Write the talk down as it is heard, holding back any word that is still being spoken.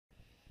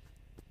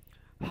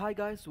Hi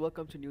guys,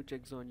 welcome to New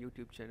Tech Zone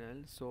YouTube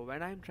channel. So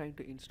when I'm trying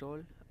to install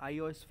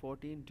iOS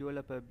 14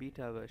 developer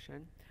beta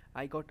version,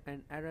 I got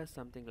an error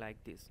something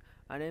like this: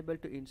 unable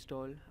to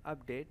install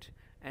update.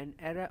 An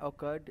error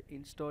occurred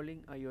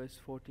installing iOS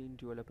 14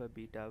 developer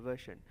beta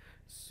version.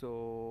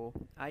 So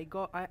I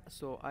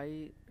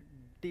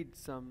did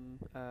some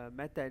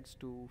methods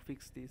to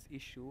fix this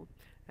issue,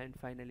 and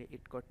finally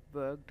it got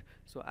worked.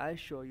 So I'll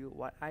show you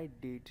what I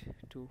did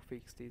to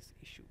fix this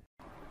issue.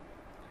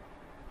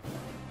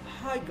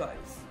 Hi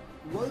guys,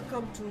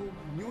 welcome to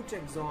New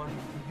Tech Zone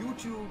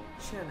YouTube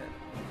channel.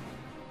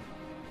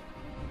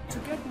 To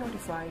get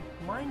notified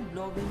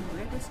mind-blowing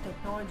latest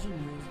technology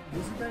news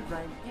visible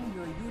right in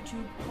your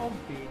YouTube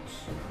homepage,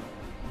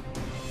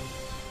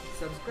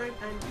 subscribe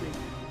and click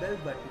bell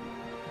button.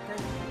 Thank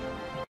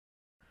you.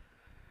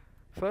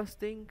 First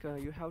thing,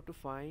 you have to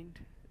find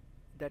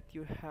that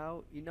you have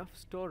enough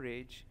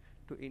storage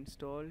to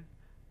install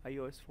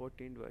iOS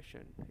 14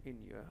 version in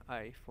your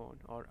iPhone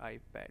or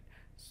iPad.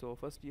 So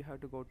first you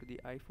have to go to the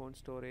iPhone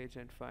storage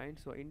and find.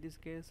 So in this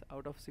case,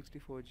 out of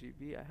 64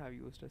 GB I have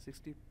used a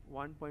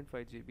 61.5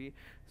 GB,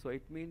 so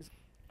it means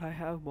I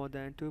have more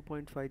than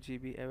 2.5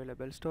 GB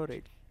available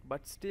storage.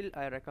 But still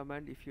I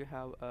recommend, if you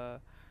have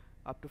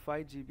up to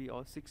 5 GB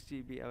or 6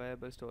 GB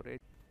available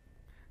storage,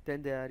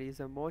 then there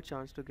is a more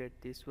chance to get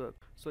this work.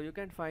 So you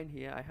can find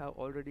here I have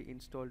already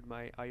installed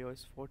my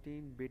iOS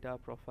 14 beta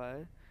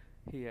profile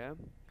here.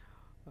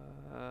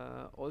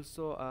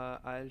 Also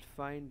I'll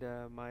find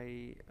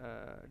my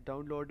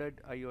downloaded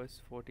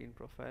iOS 14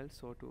 profile.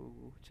 So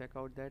to check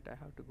out that, I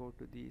have to go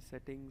to the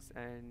settings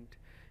and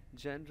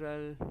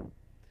general,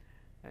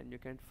 and you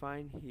can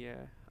find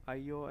here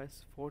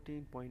iOS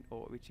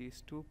 14.0, which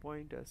is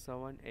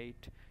 2.78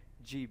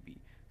 GB.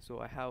 So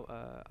I have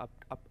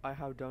I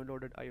have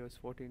downloaded iOS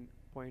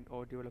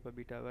 14.0 developer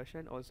beta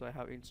version. Also I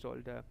have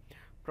installed the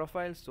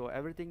profile, so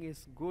everything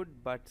is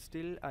good, but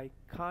still I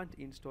can't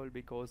install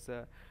because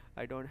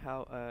I don't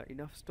have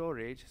enough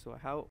storage. So I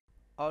have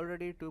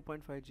already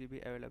 2.5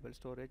 GB available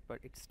storage, but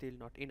it's still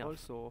not enough.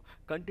 Also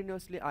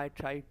continuously I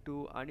tried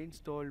to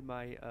uninstall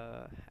my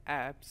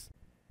apps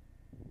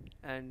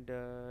and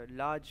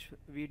large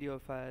video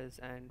files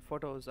and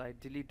photos. I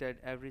deleted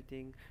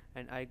everything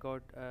and I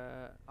got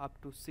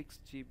up to 6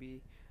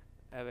 GB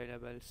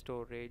available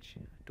storage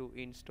to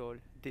install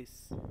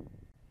this.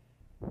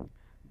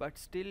 But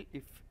still,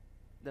 if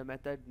the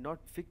method not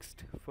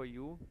fixed for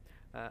you,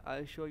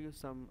 I'll show you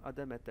some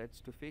other methods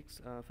to fix.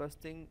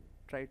 First thing,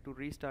 try to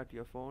restart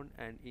your phone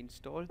and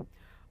install,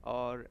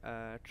 or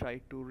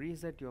try to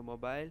reset your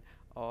mobile,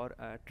 or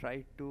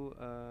try to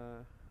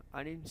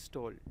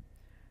uninstall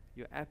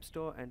your app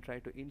store and try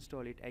to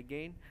install it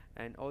again,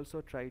 and also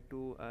try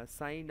to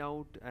sign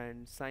out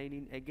and sign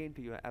in again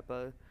to your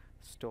Apple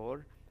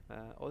store.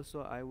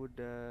 Also I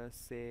would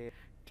say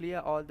clear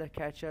all the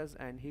caches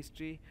and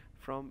history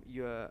from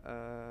your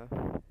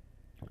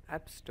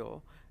app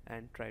store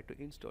and try to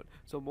install.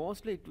 So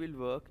mostly it will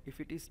work. If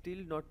it is still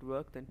not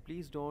work, then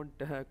please don't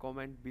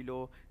comment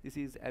below this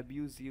is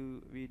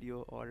abusive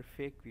video or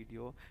fake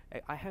video.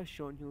 I have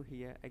shown you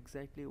here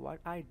exactly what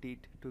I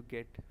did to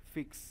get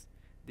fix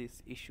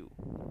this issue.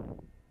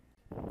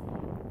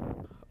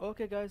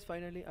 Okay guys,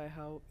 finally I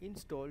have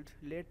installed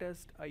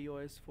latest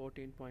iOS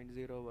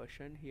 14.0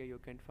 version. Here you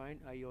can find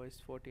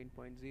iOS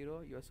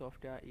 14.0. your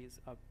software is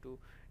up to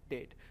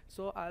date.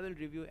 So I will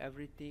review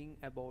everything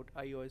about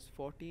iOS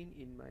 14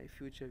 in my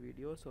future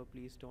videos, so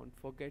please don't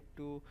forget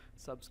to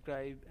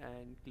subscribe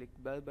and click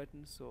bell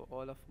button, so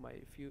all of my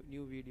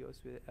new videos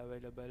will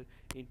available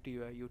into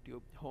your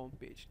YouTube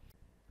homepage.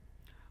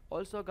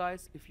 Also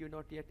guys, if you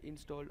not yet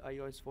installed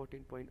iOS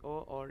 14.0,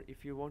 or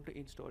if you want to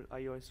install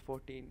iOS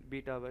 14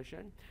 beta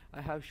version,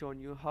 I have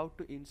shown you how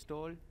to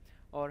install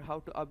or how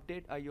to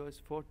update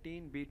iOS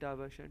 14 beta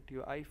version to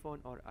your iPhone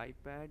or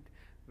iPad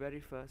very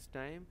first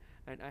time,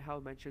 and I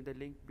have mentioned the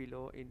link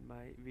below in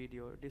my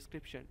video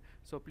description,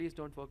 so please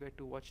don't forget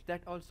to watch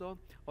that also.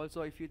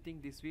 Also, if you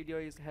think this video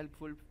is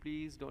helpful,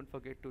 please don't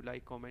forget to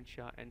like, comment,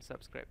 share and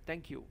subscribe.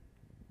 Thank you.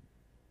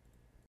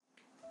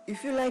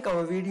 If you like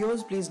our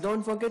videos, please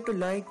don't forget to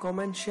like,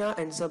 comment, share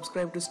and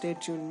subscribe to stay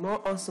tuned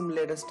more awesome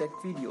latest tech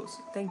videos.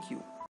 Thank you.